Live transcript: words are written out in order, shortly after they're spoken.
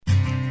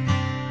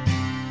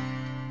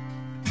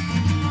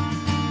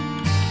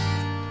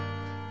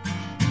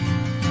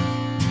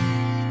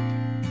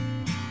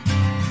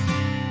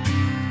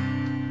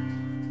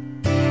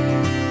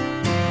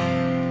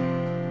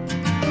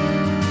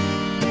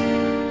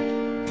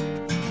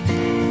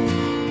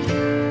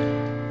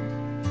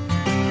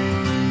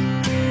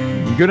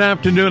Good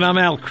afternoon. I'm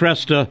Al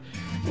Cresta.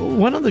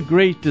 One of the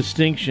great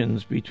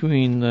distinctions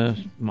between the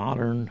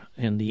modern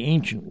and the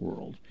ancient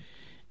world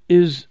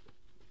is,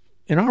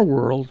 in our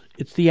world,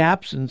 it's the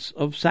absence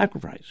of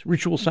sacrifice,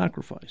 ritual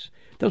sacrifice.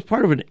 That was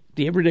part of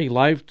the everyday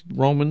life of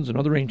Romans and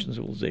other ancient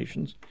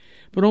civilizations,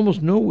 but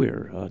almost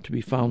nowhere to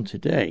be found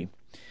today.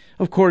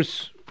 Of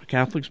course,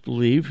 Catholics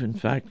believe, in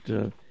fact,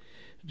 the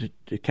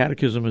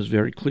Catechism is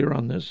very clear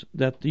on this,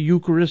 that the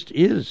Eucharist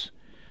is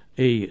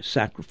a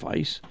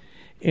sacrifice.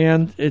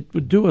 And it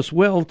would do us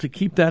well to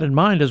keep that in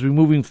mind as we're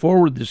moving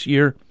forward this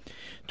year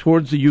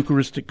towards the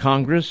Eucharistic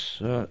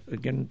Congress.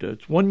 Again,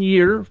 it's 1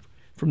 year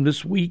from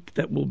this week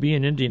that will be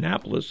in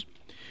Indianapolis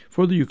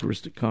for the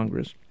Eucharistic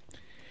Congress.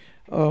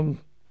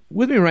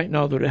 With me right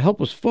now, though, to help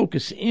us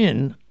focus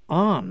in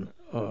on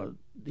the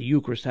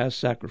Eucharist as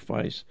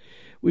sacrifice,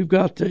 we've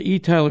got E.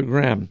 Tyler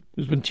Graham,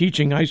 who's been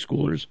teaching high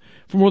schoolers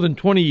for more than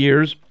 20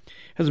 years,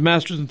 has a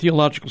master's in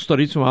theological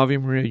studies from Ave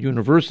Maria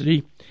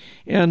University,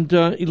 and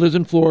he lives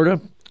in Florida,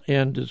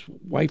 and his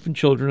wife and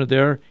children are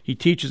there. He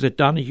teaches at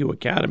Donahue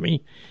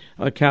Academy,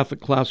 a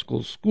Catholic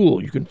classical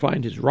school. You can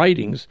find his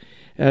writings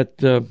at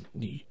the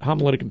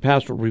Homiletic and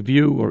Pastoral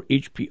Review or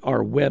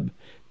hprweb.com.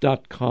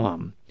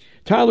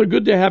 Tyler,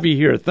 good to have you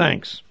here.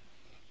 Thanks.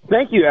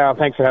 Thank you, Al.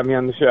 Thanks for having me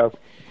on the show.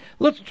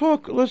 Let's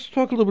talk a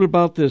little bit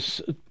about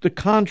this, the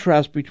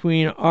contrast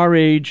between our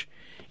age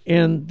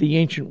and the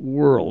ancient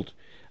world.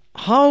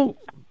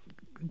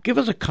 Give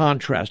us a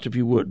contrast, if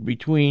you would,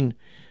 between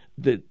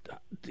the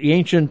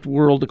ancient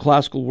world, the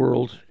classical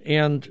world,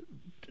 and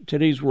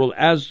today's world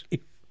as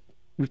it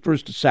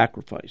refers to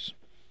sacrifice.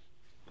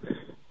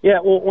 Yeah,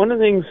 well, one of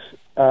the things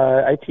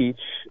I teach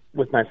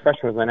with my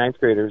freshmen, with my ninth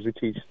graders, we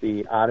teach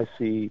the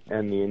Odyssey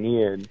and the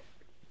Aeneid.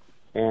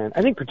 And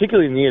I think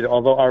particularly in the Aeneid,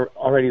 although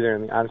already there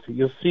in the Odyssey,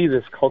 you'll see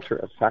this culture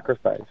of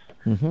sacrifice.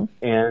 Mm-hmm.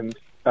 And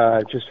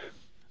just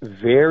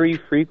very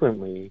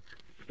frequently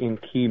in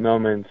key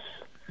moments,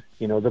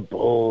 the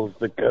bulls,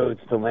 the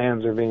goats, the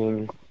lambs are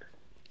being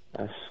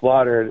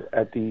slaughtered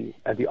at the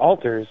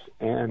altars,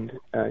 and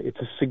it's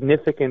a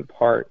significant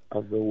part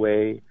of the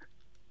way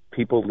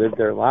people live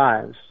their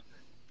lives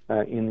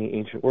in the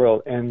ancient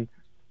world. And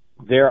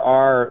there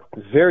are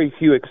very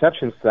few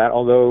exceptions to that,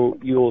 although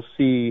you'll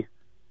see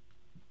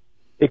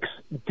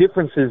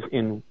differences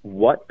in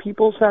what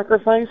people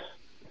sacrifice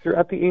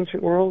throughout the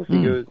ancient world. If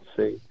you go,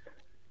 say,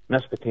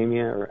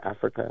 Mesopotamia or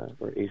Africa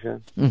or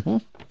Asia. Mm-hmm.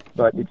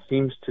 But it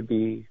seems to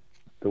be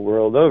the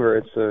world over,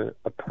 it's a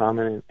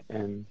prominent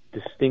and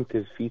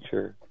distinctive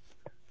feature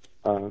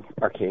of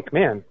archaic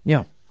man.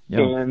 Yeah.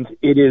 And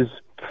it is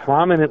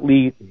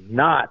prominently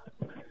not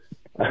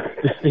a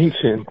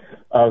distinction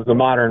of the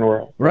modern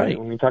world. Right.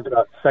 When we talk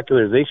about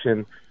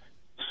secularization,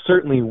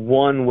 certainly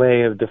one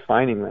way of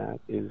defining that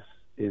is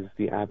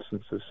the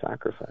absence of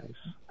sacrifice.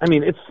 I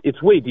mean,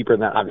 it's way deeper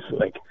than that,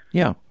 obviously.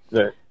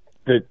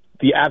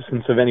 The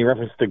absence of any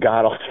reference to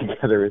God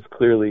altogether is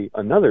clearly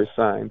another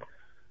sign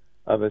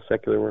of a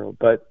secular world,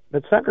 but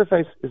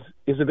sacrifice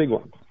is a big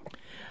one.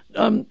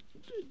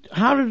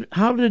 How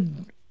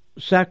did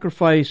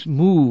sacrifice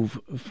move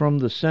from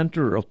the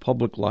center of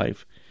public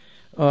life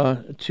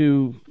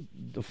to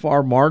the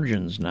far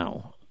margins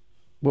now?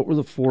 What were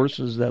the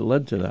forces that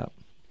led to that?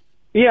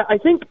 Yeah, I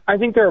think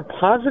there are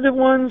positive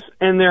ones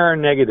and there are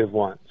negative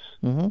ones.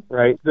 Mm-hmm.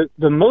 Right.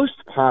 The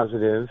most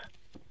positive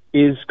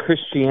is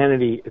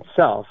Christianity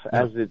itself.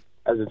 Yeah. As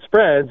it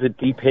spreads, it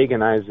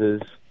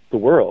depaganizes the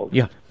world.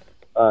 Yeah.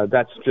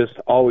 That's just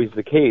always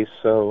the case.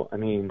 So, I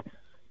mean,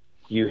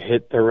 you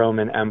hit the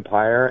Roman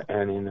Empire,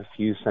 and in a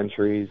few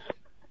centuries,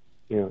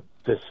 the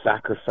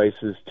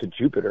sacrifices to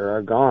Jupiter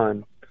are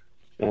gone.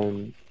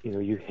 And,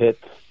 you hit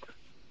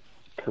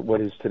what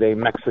is today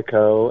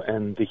Mexico,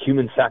 and the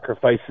human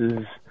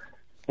sacrifices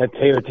at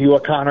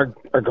Teotihuacan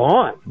are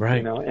gone.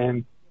 Right.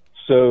 And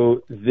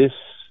so this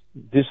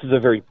is a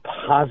very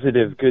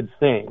positive, good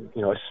thing,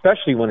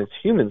 especially when it's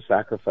human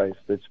sacrifice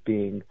that's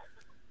being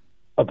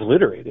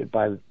obliterated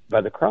by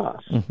the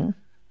cross. Mm-hmm.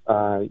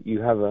 You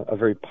have a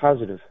very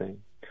positive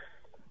thing.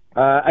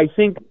 I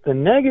think the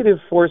negative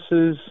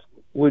forces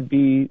would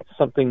be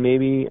something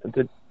maybe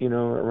that,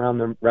 around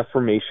the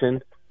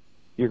Reformation,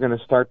 you're going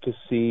to start to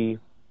see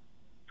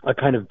a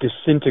kind of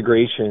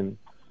disintegration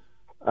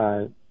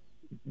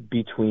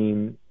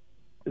between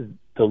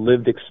the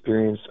lived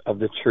experience of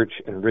the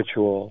church and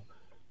ritual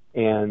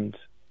and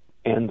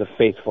the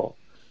faithful,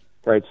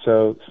 right?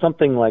 So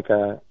something like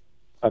a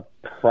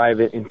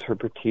private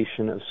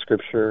interpretation of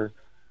Scripture,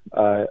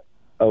 a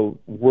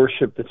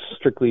worship that's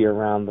strictly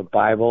around the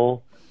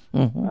Bible,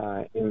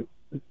 mm-hmm.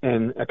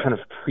 and a kind of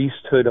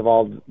priesthood of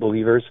all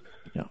believers.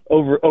 Yeah.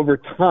 Over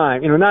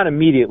time, not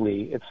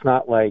immediately. It's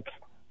not like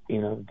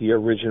the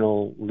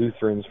original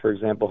Lutherans, for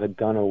example, had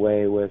done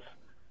away with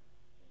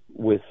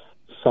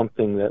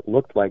something that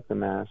looked like the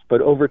Mass,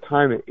 but over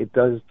time it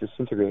does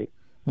disintegrate,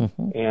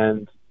 mm-hmm.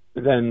 and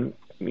then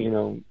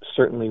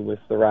certainly with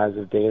the rise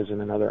of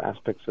deism and other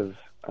aspects of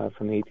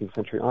from the 18th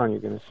century on, you're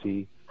going to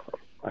see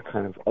a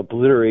kind of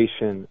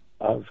obliteration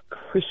of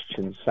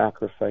Christian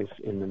sacrifice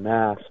in the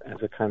Mass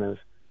as a kind of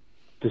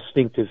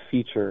distinctive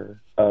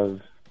feature of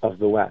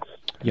the West.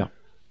 Yeah.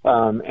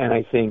 And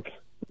I think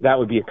that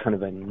would be a kind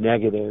of a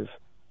negative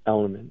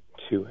element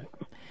to it.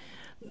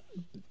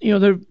 You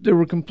know, there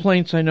were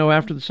complaints, I know,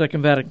 after the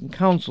Second Vatican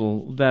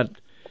Council that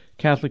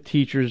Catholic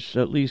teachers,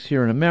 at least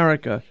here in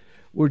America,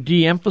 were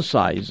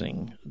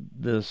de-emphasizing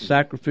the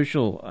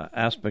sacrificial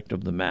aspect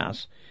of the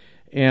Mass.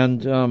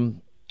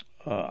 And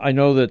I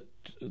know that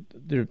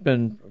there's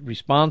been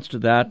response to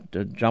that.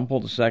 John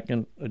Paul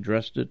II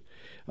addressed it.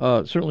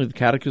 Certainly the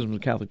Catechism of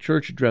the Catholic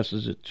Church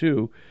addresses it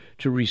too,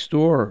 to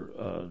restore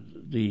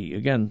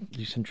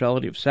the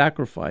centrality of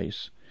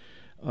sacrifice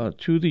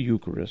to the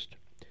Eucharist.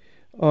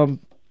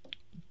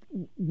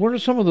 What are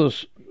some of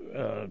those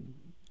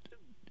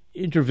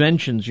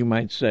interventions, you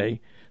might say,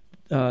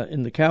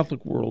 in the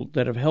Catholic world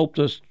that have helped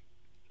us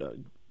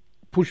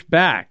push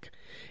back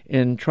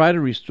and try to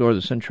restore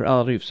the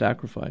centrality of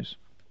sacrifice?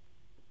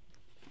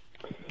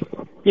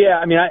 Yeah,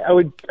 I mean, I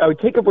would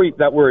take up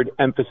that word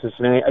emphasis,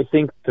 and I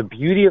think the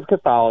beauty of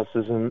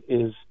Catholicism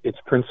is its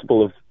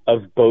principle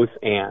of both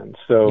and.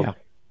 So, yeah.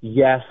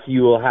 Yes,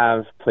 you will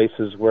have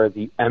places where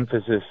the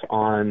emphasis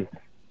on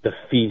the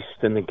feast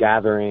and the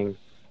gathering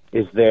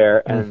is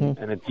there, and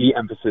a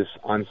de-emphasis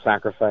on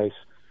sacrifice,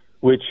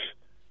 which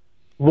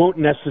won't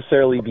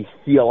necessarily be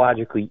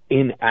theologically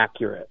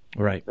inaccurate.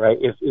 Right.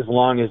 As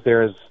long as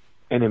there's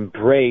an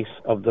embrace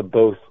of the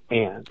both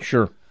and.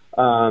 Sure.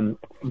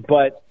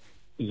 But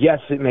yes,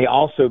 it may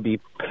also be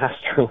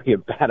pastorally a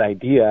bad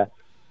idea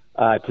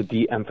to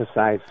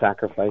de-emphasize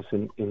sacrifice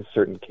in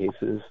certain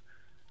cases,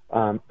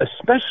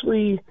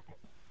 especially,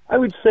 I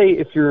would say,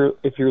 if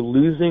you're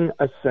losing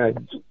a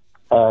sense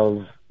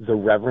of the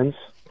reverence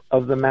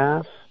of the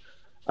Mass.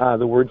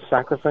 The word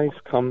sacrifice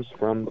comes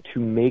from to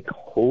make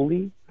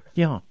holy.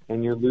 Yeah.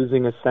 And you're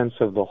losing a sense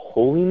of the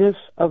holiness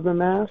of the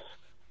Mass.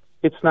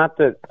 It's not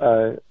that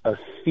a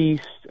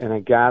feast and a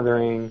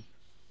gathering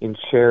in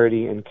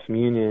charity and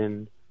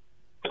communion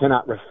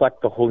cannot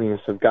reflect the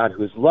holiness of God,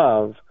 who is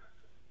love.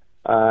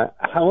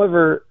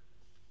 However,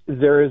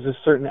 there is a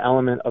certain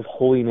element of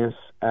holiness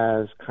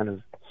as kind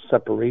of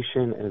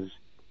separation,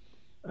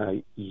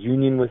 as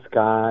union with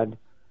God,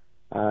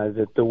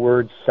 that the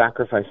word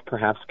sacrifice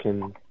perhaps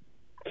can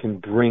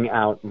bring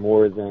out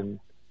more than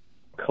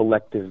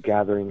collective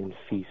gathering and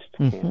feast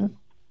can.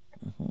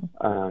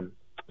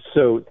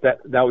 So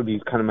that would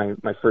be kind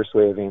of my first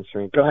way of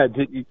answering. Go ahead.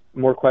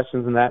 More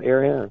questions in that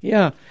area? Or?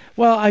 Yeah.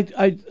 Well,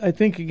 I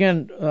think,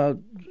 again,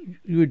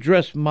 you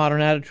address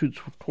modern attitudes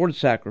toward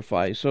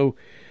sacrifice. So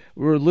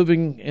we're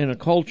living in a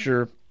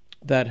culture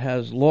that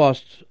has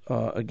lost,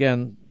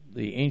 again,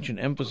 the ancient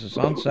emphasis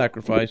on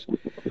sacrifice.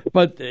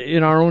 But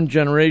in our own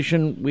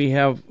generation, we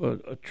have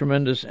a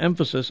tremendous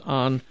emphasis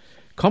on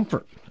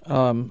comfort.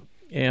 So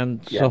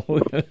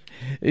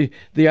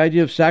the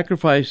idea of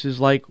sacrifice is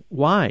like,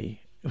 why?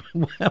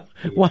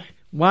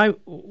 Why?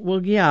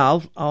 Well, yeah,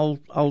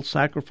 I'll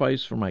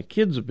sacrifice for my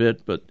kids a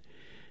bit, but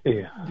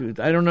dude,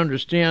 I don't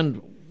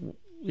understand.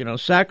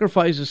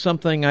 Sacrifice is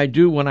something I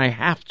do when I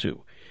have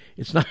to.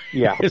 It's not.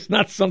 Yeah. It's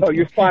not something. Oh,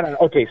 you're spot on.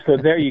 Okay, so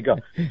there you go.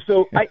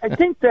 So I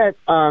think that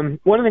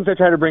one of the things I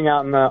try to bring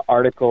out in the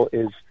article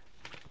is,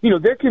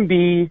 there can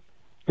be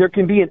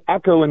an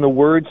echo in the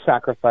word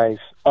sacrifice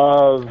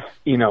of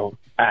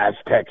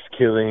Aztecs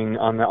killing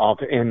on the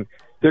altar, and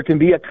there can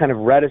be a kind of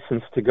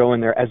reticence to go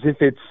in there as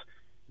if it's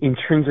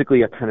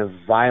intrinsically a kind of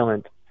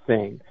violent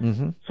thing.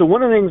 So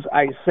one of the things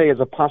I say as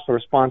a pastoral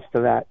response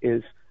to that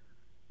is,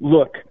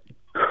 look,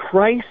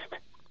 Christ,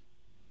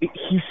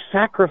 he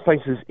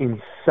sacrifices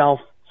in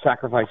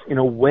self-sacrifice in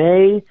a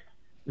way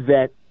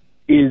that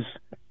is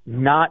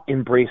not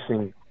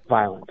embracing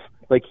violence.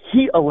 Like,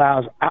 he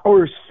allows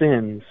our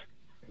sins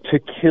to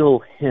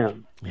kill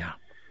him. Yeah.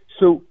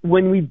 So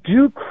when we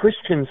do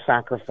Christian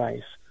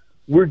sacrifice,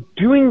 we're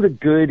doing the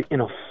good in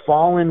a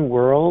fallen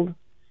world,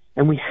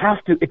 and we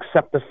have to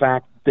accept the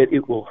fact that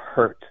it will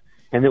hurt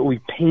and it will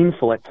be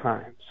painful at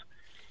times.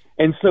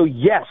 And so,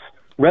 yes,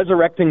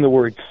 resurrecting the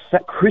word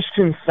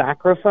Christian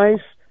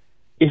sacrifice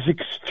is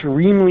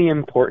extremely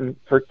important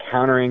for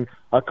countering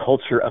a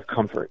culture of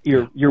comfort.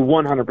 You're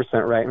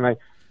 100% right. And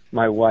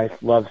my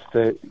wife loves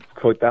to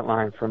quote that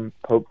line from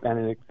Pope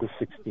Benedict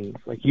XVI.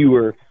 Like, you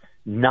were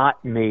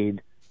not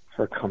made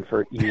for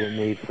comfort, you were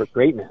made for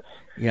greatness.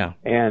 Yeah.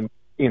 And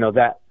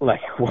that,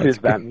 like, what does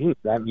that mean?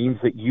 That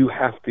means that you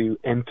have to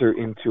enter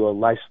into a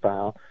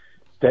lifestyle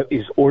that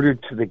is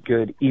ordered to the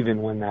good,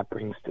 even when that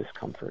brings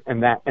discomfort.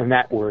 And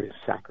that word is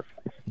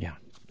sacrifice. Yeah.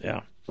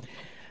 Yeah.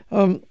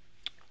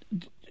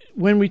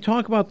 When we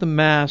talk about the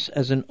Mass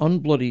as an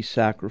unbloody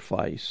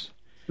sacrifice,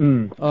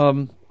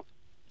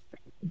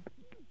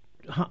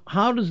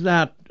 how does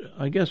that,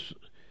 I guess,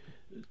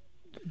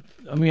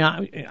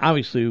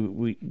 obviously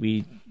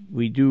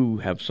we do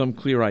have some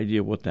clear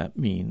idea what that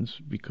means,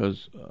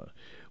 because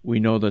we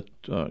know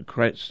that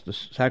Christ, the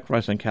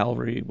sacrifice on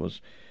Calvary,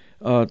 was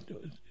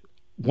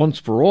once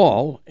for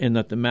all, and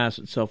that the Mass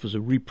itself is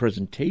a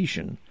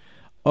representation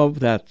of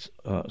that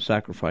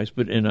sacrifice,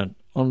 but in an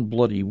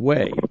unbloody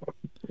way.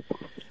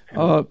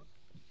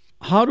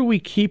 How do we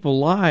keep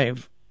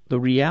alive the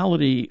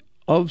reality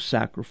of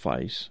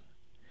sacrifice,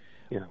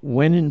 Yeah.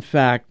 when in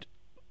fact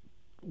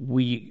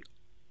we're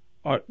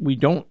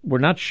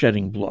not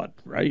shedding blood,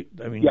 right?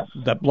 I mean, Yes.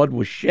 that blood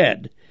was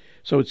shed,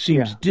 so it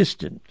seems Yeah.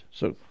 distant.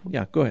 So,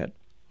 yeah, go ahead.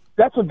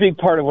 That's a big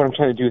part of what I'm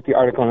trying to do with the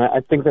article, and I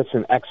think that's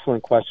an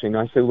excellent question.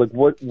 I say, look,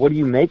 what do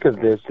you make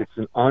of this? It's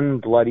an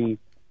unbloody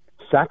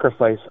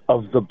sacrifice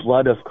of the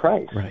blood of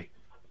Christ,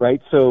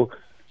 right? So,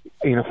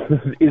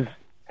 is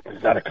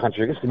that a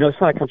contradiction? No,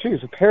 it's not a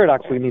contradiction. It's a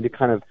paradox we need to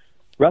kind of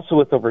wrestle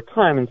with over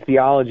time. And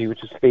theology,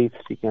 which is faith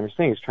seeking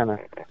understanding, is trying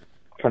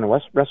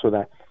to wrestle with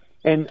that.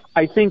 And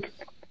I think,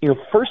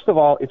 first of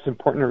all, it's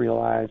important to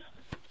realize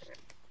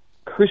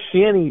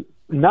Christianity,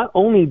 not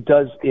only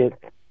does it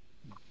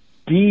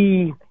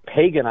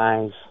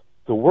de-paganize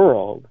the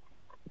world,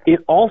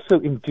 it also,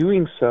 in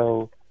doing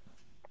so,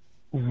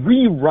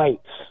 rewrites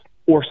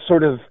or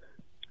sort of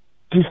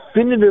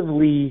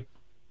definitively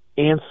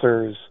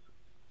answers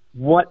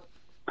what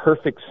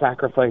perfect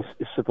sacrifice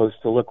is supposed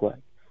to look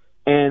like.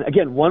 And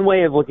again, one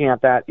way of looking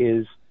at that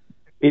is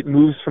it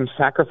moves from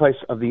sacrifice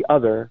of the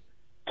other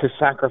to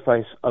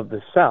sacrifice of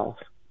the self.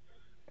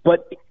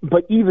 But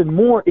even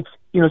more, it's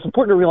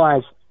important to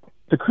realize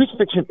the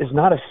crucifixion is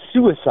not a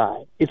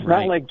suicide. It's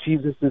not like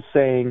Jesus is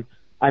saying,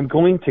 I'm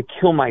going to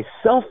kill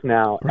myself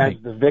now as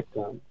the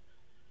victim.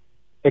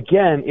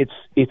 Again,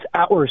 it's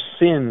our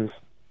sins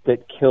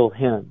that kill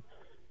him.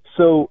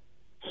 So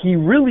he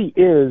really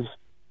is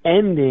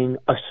ending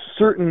a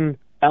certain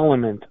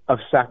element of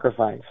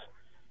sacrifice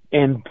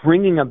and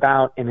bringing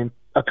about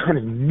a kind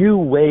of new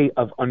way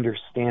of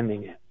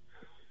understanding it.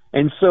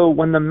 And so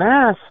when the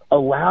Mass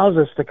allows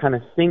us to kind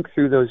of think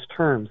through those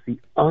terms, the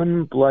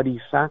unbloody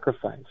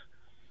sacrifice,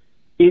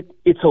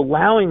 it's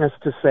allowing us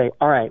to say,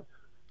 all right,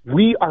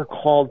 we are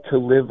called to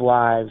live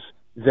lives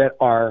that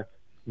are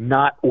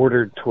not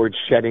ordered towards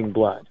shedding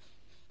blood.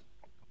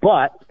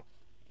 But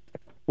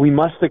we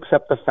must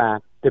accept the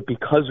fact that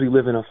because we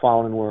live in a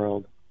fallen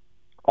world,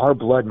 our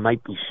blood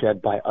might be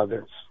shed by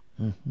others.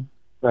 Mm-hmm.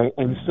 Right?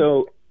 And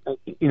so,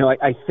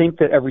 I think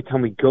that every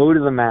time we go to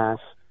the Mass,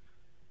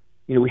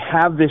 we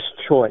have this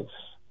choice.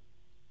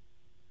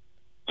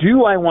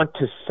 Do I want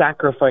to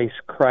sacrifice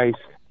Christ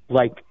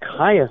like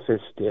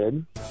Caiaphas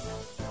did?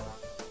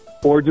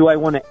 Or do I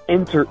want to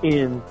enter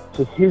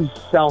into his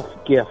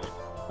self-gift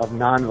of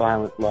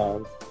nonviolent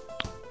love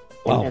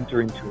and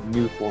enter into a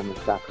new form of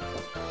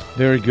sacrifice?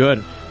 Very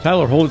good.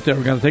 Tyler, hold it there.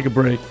 We're going to take a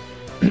break.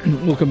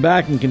 We'll come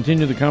back and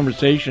continue the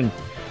conversation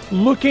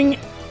looking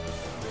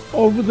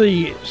over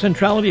the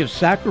centrality of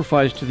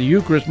sacrifice to the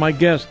Eucharist. My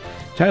guest,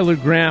 Tyler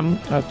Graham,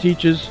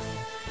 teaches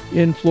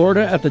in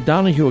Florida at the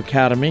Donahue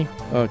Academy,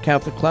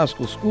 Catholic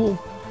Classical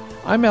School.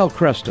 I'm Al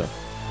Cresta.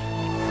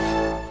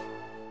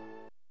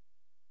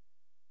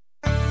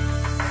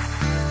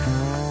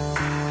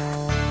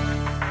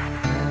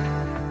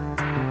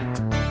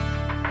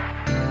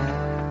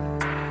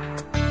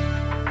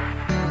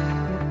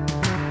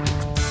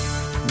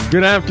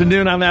 Good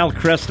afternoon. I'm Al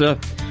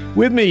Cresta.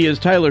 With me is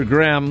Tyler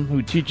Graham,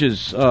 who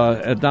teaches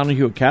at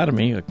Donahue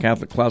Academy, a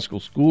Catholic Classical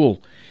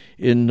School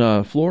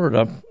in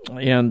Florida.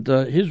 And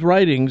his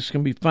writings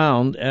can be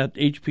found at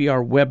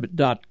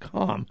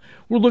hprweb.com.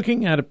 We're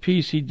looking at a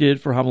piece he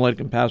did for Homiletic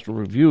and Pastoral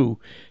Review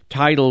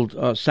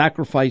titled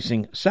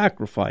Sacrificing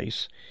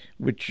Sacrifice,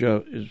 which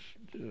is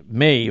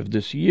May of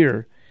this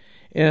year.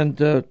 And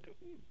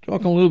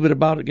talking a little bit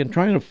about, again,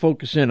 trying to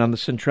focus in on the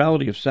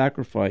centrality of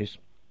sacrifice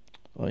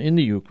in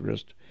the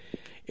Eucharist.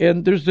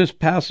 And there's this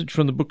passage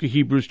from the book of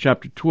Hebrews,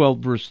 chapter 12,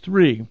 verse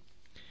 3.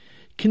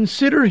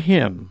 Consider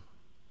him,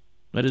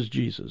 that is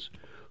Jesus,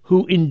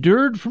 who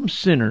endured from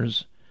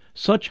sinners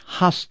such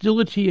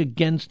hostility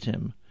against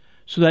him,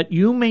 so that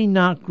you may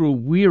not grow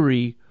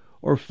weary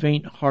or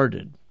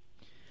faint-hearted.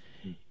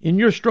 In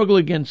your struggle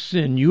against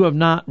sin, you have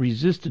not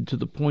resisted to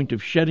the point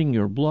of shedding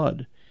your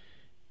blood.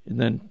 And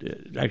then,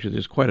 actually,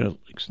 there's quite an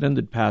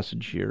extended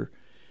passage here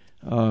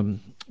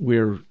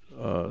where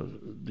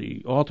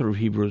the author of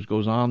Hebrews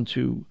goes on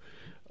to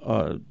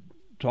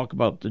talk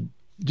about the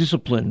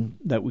discipline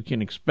that we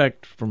can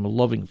expect from a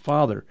loving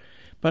Father.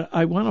 But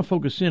I want to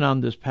focus in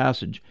on this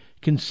passage.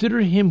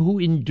 Consider him who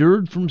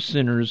endured from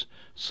sinners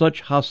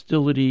such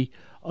hostility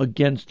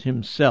against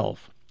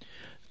himself.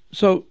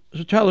 So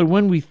Tyler,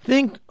 when we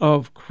think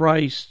of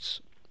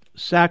Christ's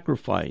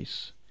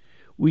sacrifice,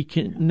 we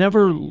can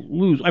never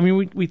lose. I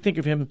mean, we think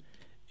of him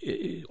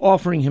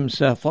offering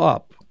himself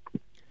up,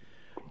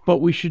 but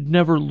we should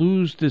never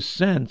lose this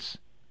sense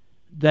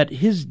that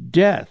his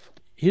death,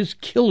 his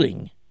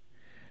killing,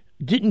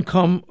 didn't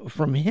come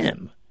from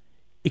him.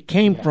 It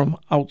came from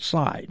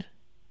outside.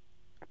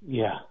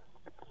 Yeah.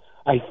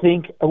 I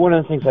think one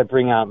of the things I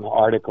bring out in the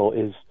article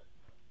is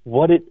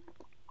what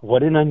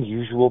an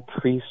unusual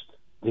priest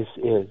this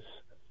is.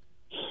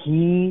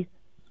 He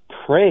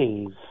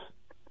prays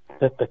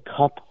that the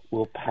cup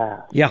will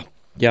pass. Yeah.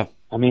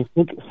 I mean,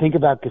 think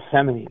about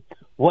Gethsemane.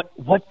 What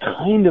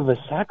kind of a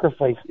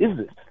sacrifice is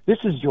this? This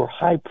is your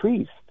high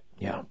priest.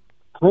 Yeah.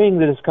 Praying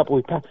that his cup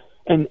will pass.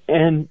 And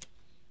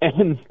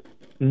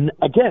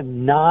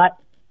again, not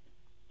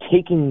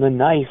taking the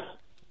knife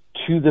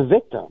to the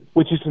victim,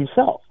 which is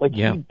himself. Like,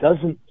 Yeah. he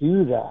doesn't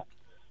do that.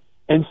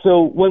 And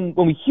so when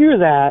we hear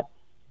that,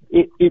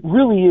 it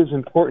really is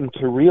important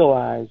to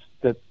realize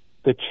that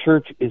the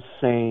church is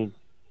saying,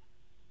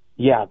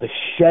 yeah, the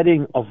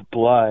shedding of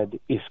blood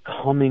is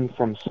coming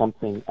from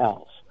something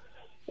else.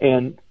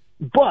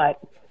 But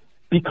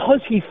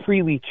because he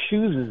freely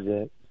chooses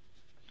it,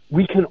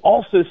 we can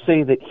also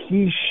say that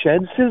he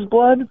sheds his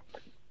blood,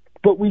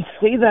 but we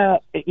say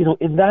that,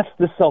 and that's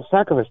the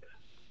self-sacrifice.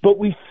 But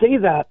we say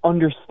that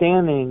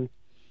understanding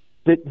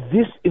that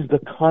this is the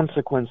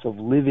consequence of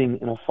living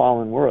in a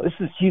fallen world.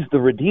 He's the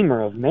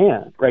redeemer of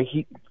man, right?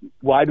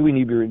 Why do we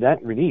need to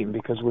be redeemed?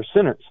 Because we're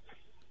sinners.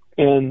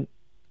 And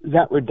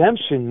that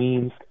redemption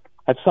means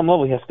at some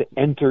level he has to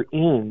enter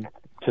in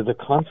to the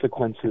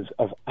consequences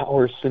of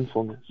our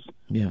sinfulness,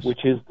 Yes.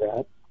 which is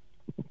that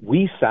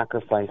we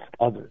sacrifice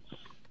others.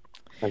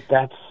 Like,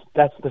 that's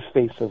the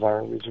face of our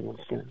original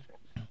sin.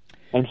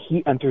 And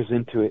he enters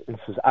into it and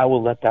says, I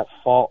will let that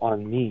fall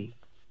on me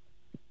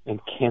and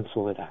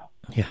cancel it out.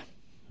 Yeah.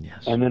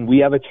 Yes. And then we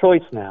have a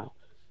choice now.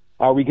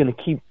 Are we going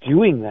to keep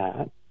doing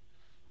that,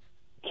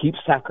 keep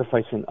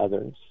sacrificing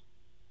others,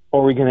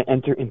 or are we going to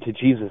enter into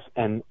Jesus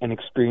and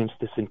experience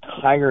this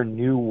entire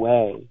new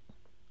way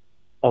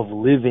of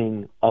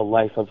living a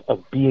life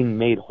of being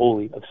made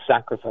holy, of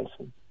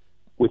sacrificing,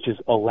 which is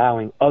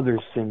allowing other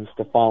sins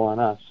to fall on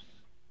us,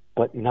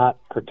 but not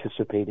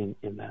participating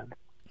in them?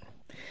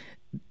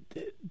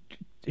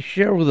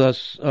 Share with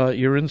us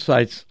your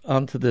insights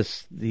onto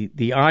this,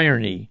 the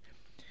irony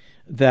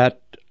that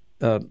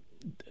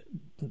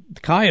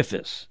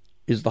Caiaphas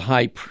is the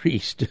high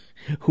priest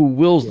who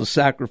wills the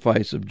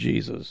sacrifice of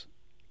Jesus.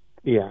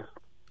 Yeah.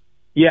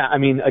 Yeah, I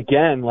mean,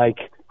 again, like,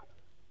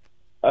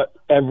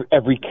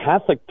 every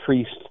Catholic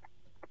priest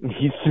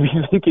needs to be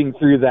thinking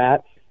through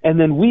that. And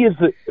then we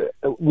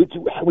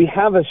we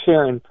have a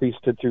share in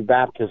priesthood through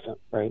baptism,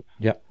 right?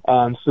 Yeah.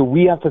 So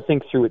we have to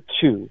think through it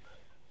too.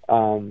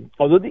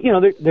 Although,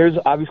 there's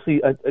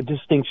obviously a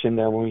distinction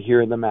there when we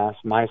hear in the Mass,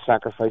 my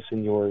sacrifice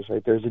and yours,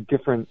 right? There's a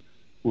different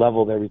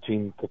level there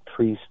between the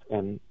priest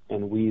and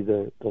we,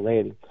 the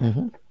laity.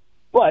 Mm-hmm.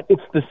 But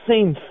it's the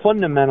same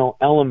fundamental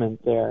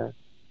element there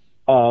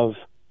of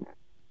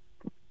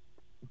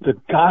the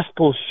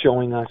gospel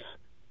showing us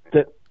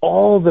that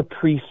all the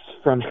priests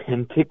from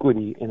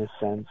antiquity, in a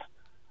sense,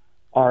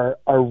 are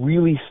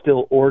really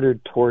still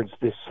ordered towards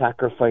this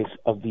sacrifice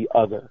of the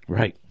other.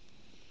 Right.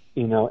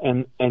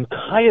 And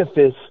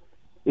Caiaphas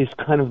is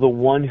kind of the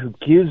one who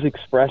gives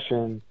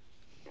expression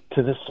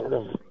to the sort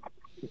of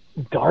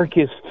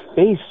darkest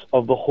face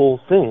of the whole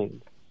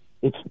thing.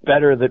 It's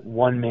better that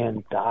one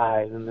man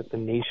die than that the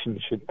nation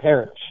should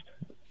perish.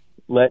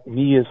 Let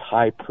me as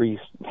high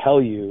priest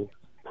tell you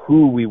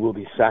who we will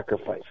be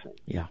sacrificing.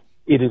 Yeah.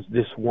 It is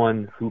this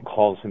one who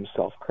calls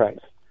himself Christ.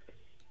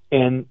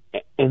 And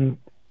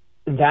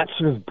that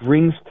sort of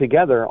brings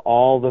together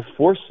all the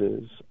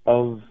forces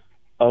of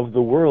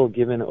the world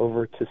given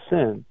over to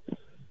sin.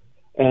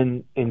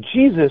 And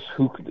Jesus,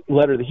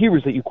 letter of the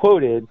Hebrews that you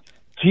quoted,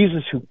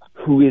 Jesus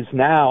who is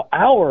now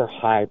our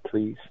high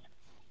priest,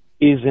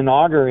 is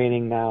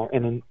inaugurating now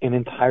an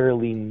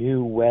entirely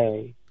new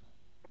way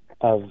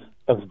of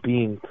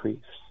being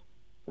priests,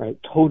 right?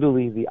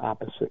 Totally the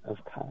opposite of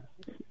Caiaphas.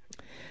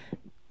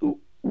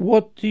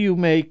 What do you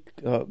make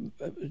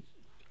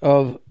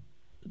of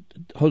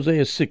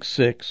Hosea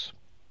 6:6?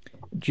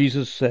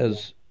 Jesus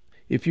says,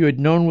 if you had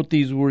known what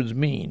these words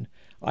mean,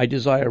 I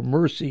desire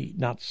mercy,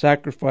 not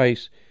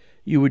sacrifice,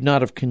 you would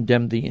not have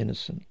condemned the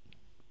innocent.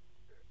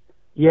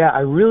 Yeah, I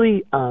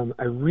really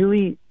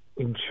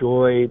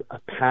enjoyed a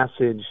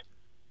passage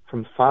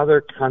from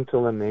Father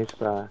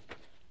Cantalamessa.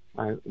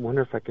 I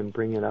wonder if I can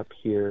bring it up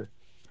here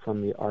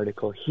from the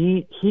article.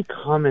 He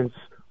comments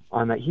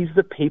on that. He's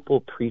the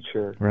papal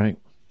preacher. Right.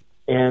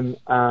 And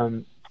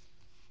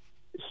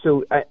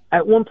so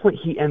at one point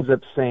he ends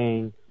up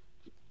saying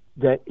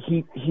that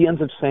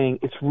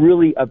it's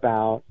really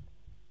about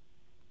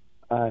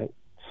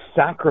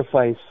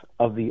sacrifice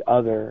of the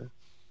other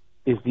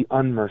is the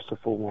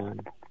unmerciful one.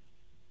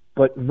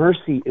 But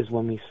mercy is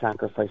when we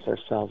sacrifice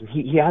ourselves.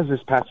 He has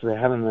this passage I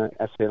have in the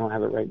essay. I don't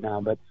have it right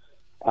now, but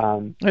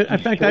in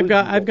fact, I've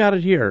got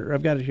it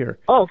here.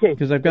 Oh, okay.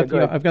 Because I've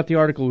got the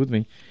article with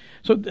me.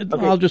 So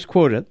okay. I'll just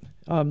quote it.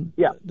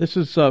 This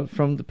is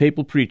from the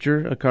papal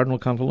preacher, Cardinal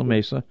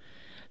Cantalamessa.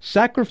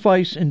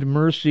 Sacrifice and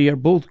mercy are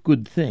both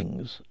good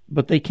things,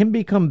 but they can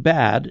become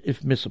bad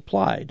if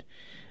misapplied.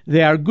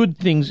 They are good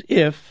things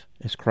if,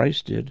 as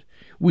Christ did,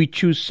 we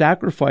choose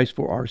sacrifice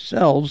for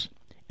ourselves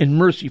and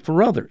mercy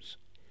for others.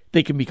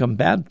 They can become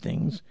bad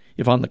things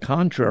if, on the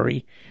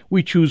contrary,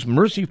 we choose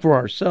mercy for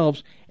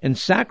ourselves and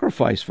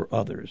sacrifice for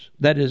others.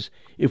 That is,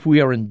 if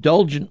we are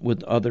indulgent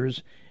with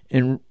others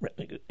and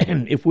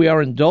if we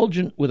are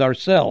indulgent with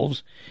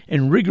ourselves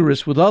and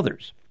rigorous with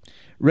others,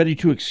 ready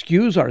to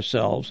excuse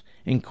ourselves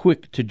and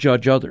quick to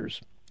judge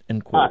others.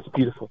 End quote. It's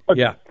beautiful. Okay.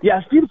 Yeah,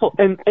 it's beautiful.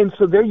 And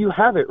so there you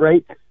have it,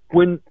 right?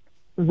 When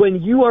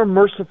you are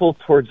merciful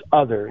towards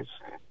others,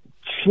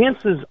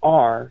 chances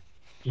are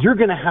you're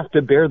going to have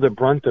to bear the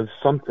brunt of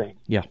something.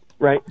 Yeah.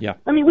 Right? Yeah.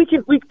 I mean, we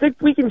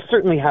can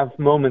certainly have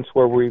moments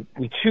where we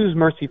choose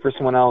mercy for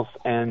someone else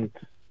and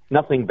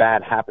nothing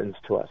bad happens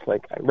to us.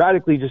 Like, I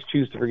radically just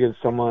choose to forgive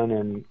someone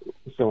and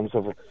so on and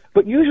so forth.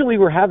 But usually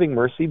we're having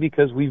mercy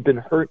because we've been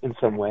hurt in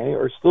some way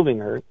or still being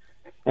hurt,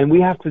 and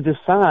we have to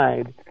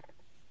decide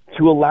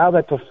to allow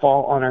that to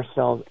fall on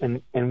ourselves,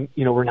 and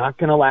we're not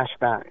going to lash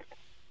back.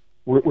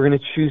 We're going to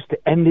choose to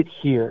end it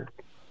here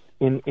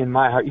in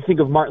my heart. You think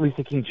of Martin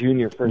Luther King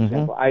Jr., for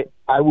example.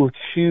 I will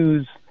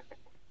choose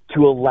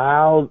to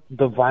allow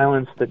the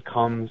violence that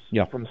comes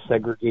from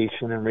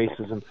segregation and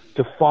racism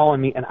to fall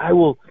on me, and I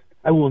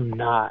will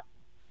not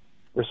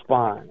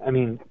respond. I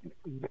mean,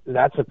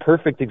 that's a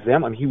perfect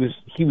example. I mean,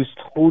 he was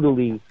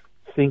totally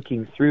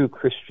thinking through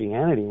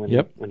Christianity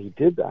when he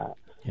did that.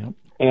 Yep.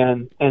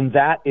 And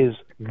that is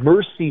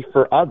mercy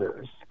for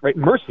others, right?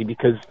 Mercy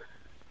because,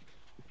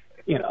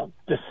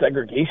 the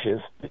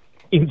segregation,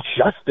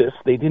 injustice,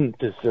 they didn't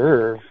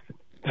deserve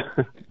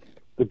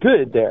the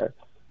good there.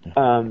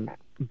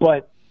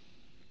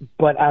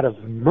 But out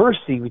of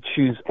mercy, we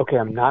choose, okay,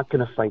 I'm not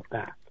going to fight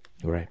back.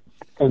 Right.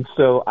 And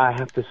so I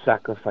have to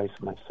sacrifice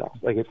myself.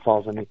 Like, it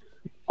falls on me.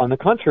 On the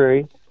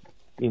contrary,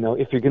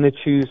 if you're going to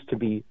choose to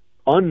be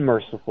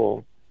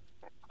unmerciful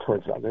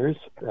towards others,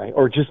 right,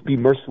 or just be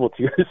merciful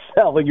to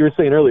yourself, like you were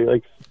saying earlier,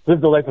 like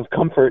live the life of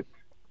comfort,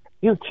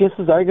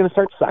 chances are you're going to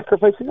start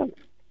sacrificing them.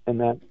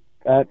 And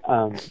I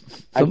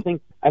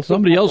think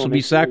somebody else will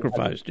be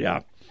sacrificed.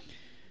 Yeah.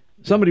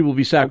 Somebody will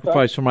be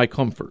sacrificed for my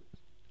comfort.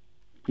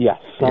 Yes,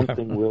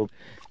 something will.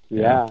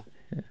 Yeah.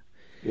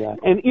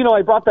 And,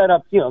 I brought that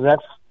up,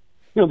 that's,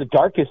 the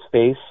darkest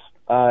face,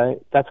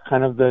 that's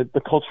kind of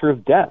the culture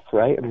of death,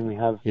 right? I mean, we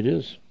have... It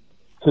is.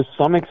 To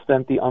some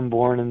extent, the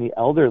unborn and the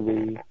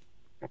elderly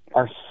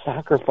are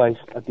sacrificed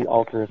at the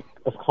altar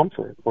of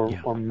comfort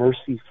or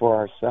mercy for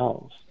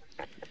ourselves.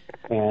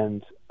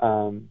 And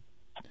so,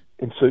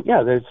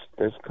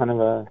 there's kind of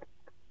a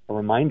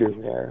reminder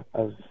there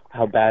of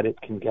how bad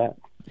it can get.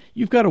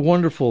 You've got a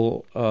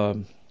wonderful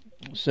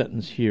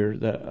sentence here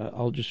that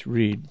I'll just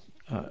read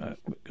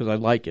because I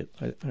like it.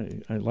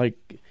 I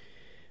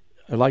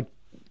like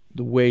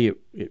the way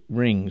it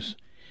rings.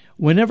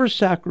 Wherever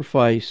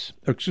sacrifice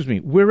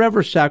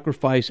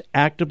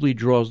actively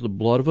draws the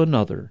blood of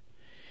another,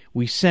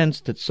 we sense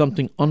that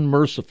something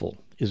unmerciful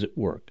is at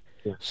work,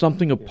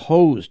 something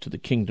opposed to the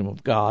kingdom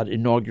of God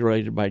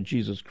inaugurated by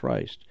Jesus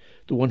Christ,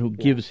 the one who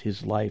gives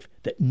his life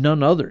that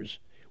none others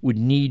would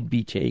need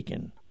be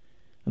taken.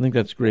 I think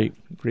that's great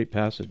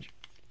passage.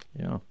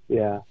 Yeah.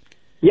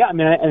 Yeah, I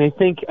mean, and I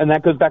think, and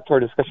that goes back to our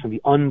discussion of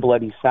the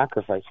unbloody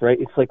sacrifice, right?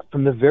 It's like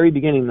from the very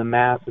beginning, the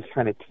Mass is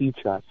trying to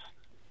teach us,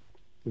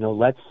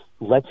 let's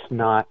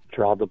not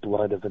draw the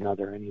blood of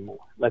another anymore.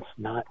 Let's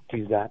not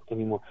do that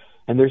anymore.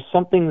 And there's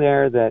something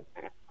there that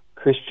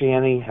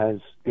Christianity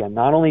has,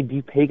 not only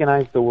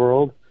depaganized the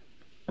world,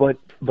 but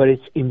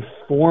it's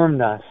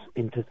informed us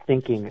into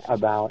thinking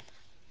about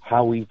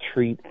how we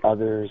treat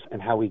others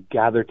and how we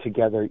gather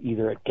together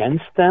either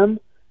against them,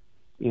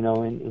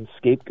 in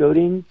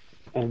scapegoating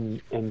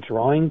and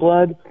drawing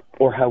blood,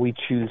 or how we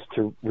choose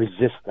to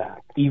resist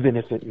that, even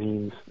if it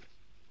means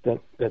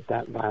that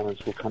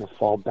violence will kind of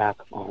fall back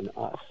on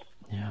us.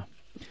 Yeah.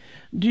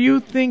 Do you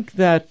think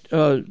that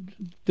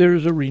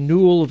there's a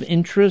renewal of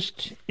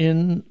interest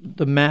in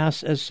the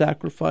Mass as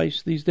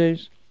sacrifice these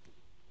days?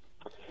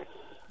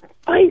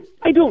 I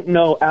don't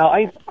know,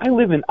 Al. I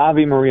live in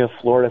Ave Maria,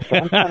 Florida, so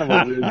I'm kind of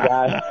a weird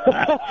guy.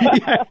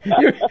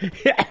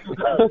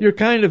 You're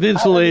kind of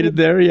insulated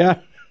there, yeah.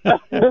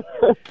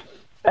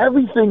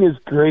 Everything is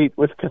great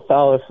with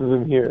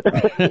Catholicism here.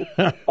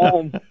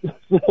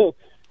 So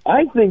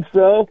I think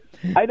so.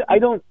 I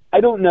don't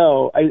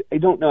know. I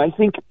don't know. I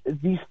think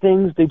these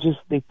things,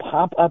 they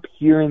pop up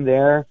here and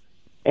there,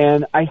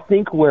 and I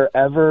think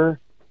wherever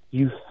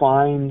you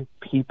find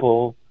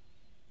people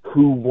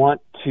who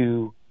want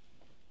to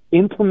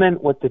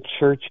implement what the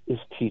church is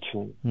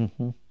teaching,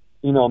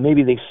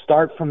 maybe they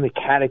start from the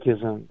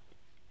catechism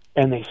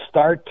and they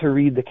start to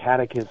read the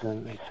catechism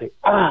and they say,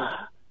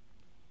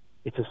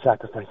 it's a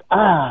sacrifice.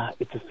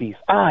 It's a feast.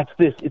 It's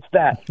this, it's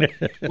that.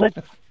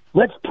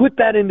 Let's put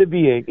that into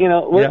being.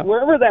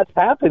 Wherever that's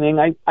happening,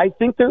 I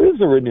think there is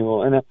a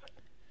renewal. And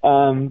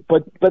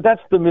but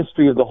that's the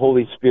mystery of the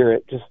Holy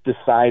Spirit, just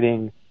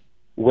deciding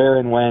where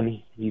and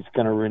when he's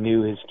going to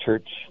renew his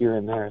church here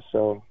and there.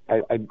 So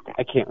I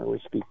can't really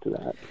speak to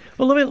that.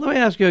 Well, let me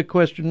ask you a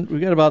question.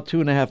 We've got about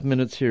 2.5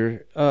 minutes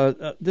here.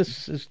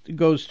 This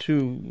goes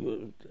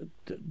to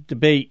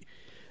debate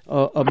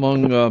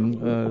among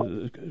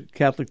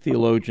Catholic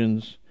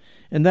theologians,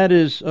 and that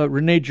is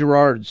René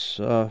Girard's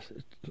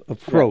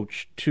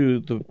approach to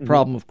the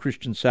problem of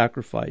Christian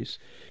sacrifice.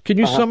 Can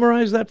you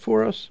summarize that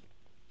for us?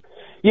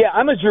 Yeah,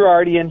 I'm a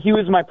Girardian. He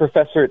was my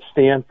professor at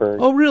Stanford.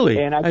 Oh,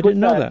 really? And I didn't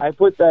know that. I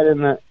put that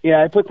in the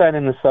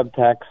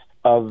subtext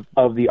of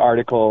the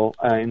article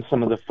in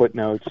some of the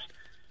footnotes.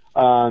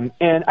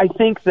 And I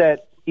think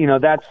that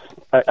that's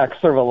a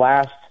sort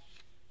of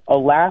a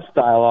last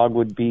dialogue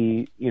would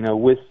be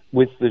with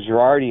the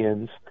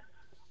Girardians.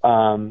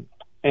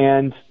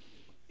 And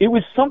it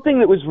was something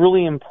that was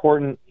really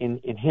important in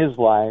his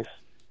life,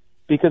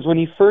 because when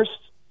he first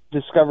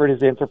discovered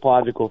his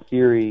anthropological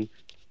theory,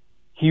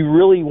 he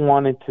really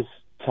wanted to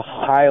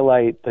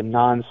highlight the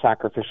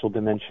non-sacrificial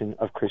dimension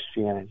of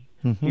Christianity.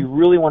 Mm-hmm. He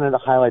really wanted to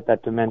highlight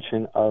that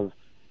dimension of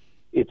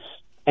its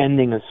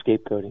ending of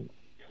scapegoating.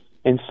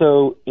 And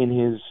so in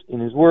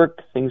his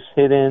work, Things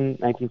Hidden,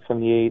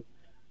 1978,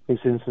 Things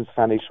Hidden Since the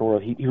Foundation of the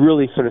World, he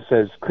really sort of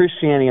says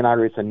Christianity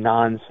inaugurates a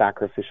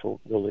non-sacrificial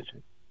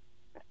religion.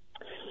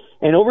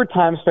 And over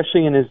time,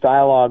 especially in his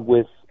dialogue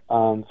with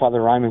Father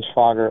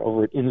Reimenschwager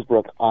over at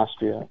Innsbruck,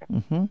 Austria,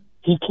 mm-hmm.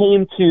 he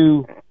came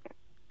to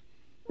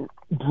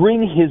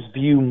bring his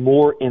view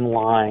more in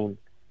line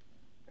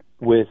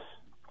with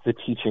the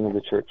teaching of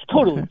the church.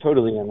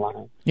 Totally in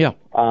line. Yeah.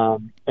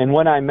 And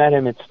when I met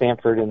him at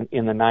Stanford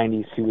in the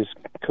 90s, he was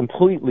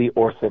completely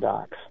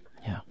orthodox.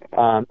 Yeah.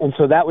 And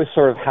so that was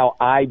sort of how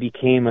I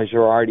became a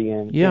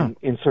Girardian,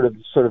 in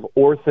sort of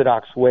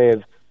orthodox way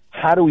of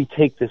how do we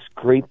take this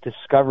great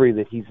discovery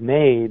that he's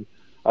made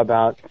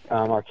about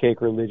archaic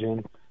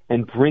religion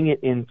and bring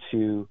it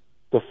into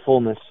the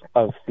fullness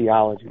of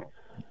theology.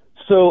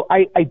 So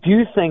I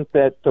do think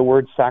that the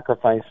word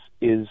sacrifice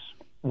is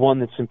one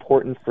that's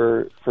important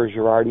for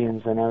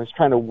Girardians, and I was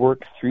trying to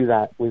work through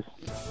that with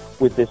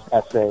this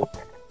essay,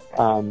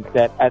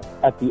 that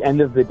at the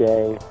end of the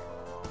day,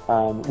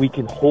 we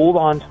can hold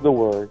on to the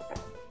word,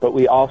 but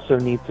we also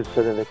need to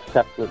sort of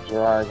accept what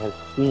Girard has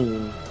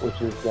seen, which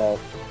is that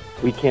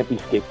we can't be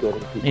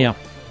scapegoating people.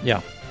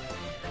 Yeah.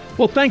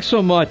 Well, thanks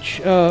so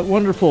much.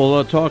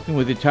 Wonderful talking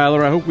with you,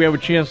 Tyler. I hope we have a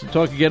chance to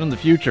talk again in the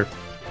future.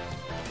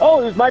 Oh,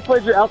 it was my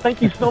pleasure, Al.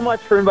 Thank you so much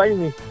for inviting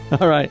me.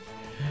 All right.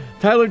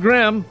 Tyler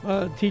Graham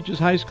teaches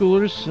high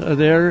schoolers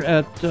there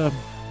at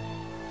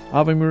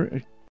Ave Maria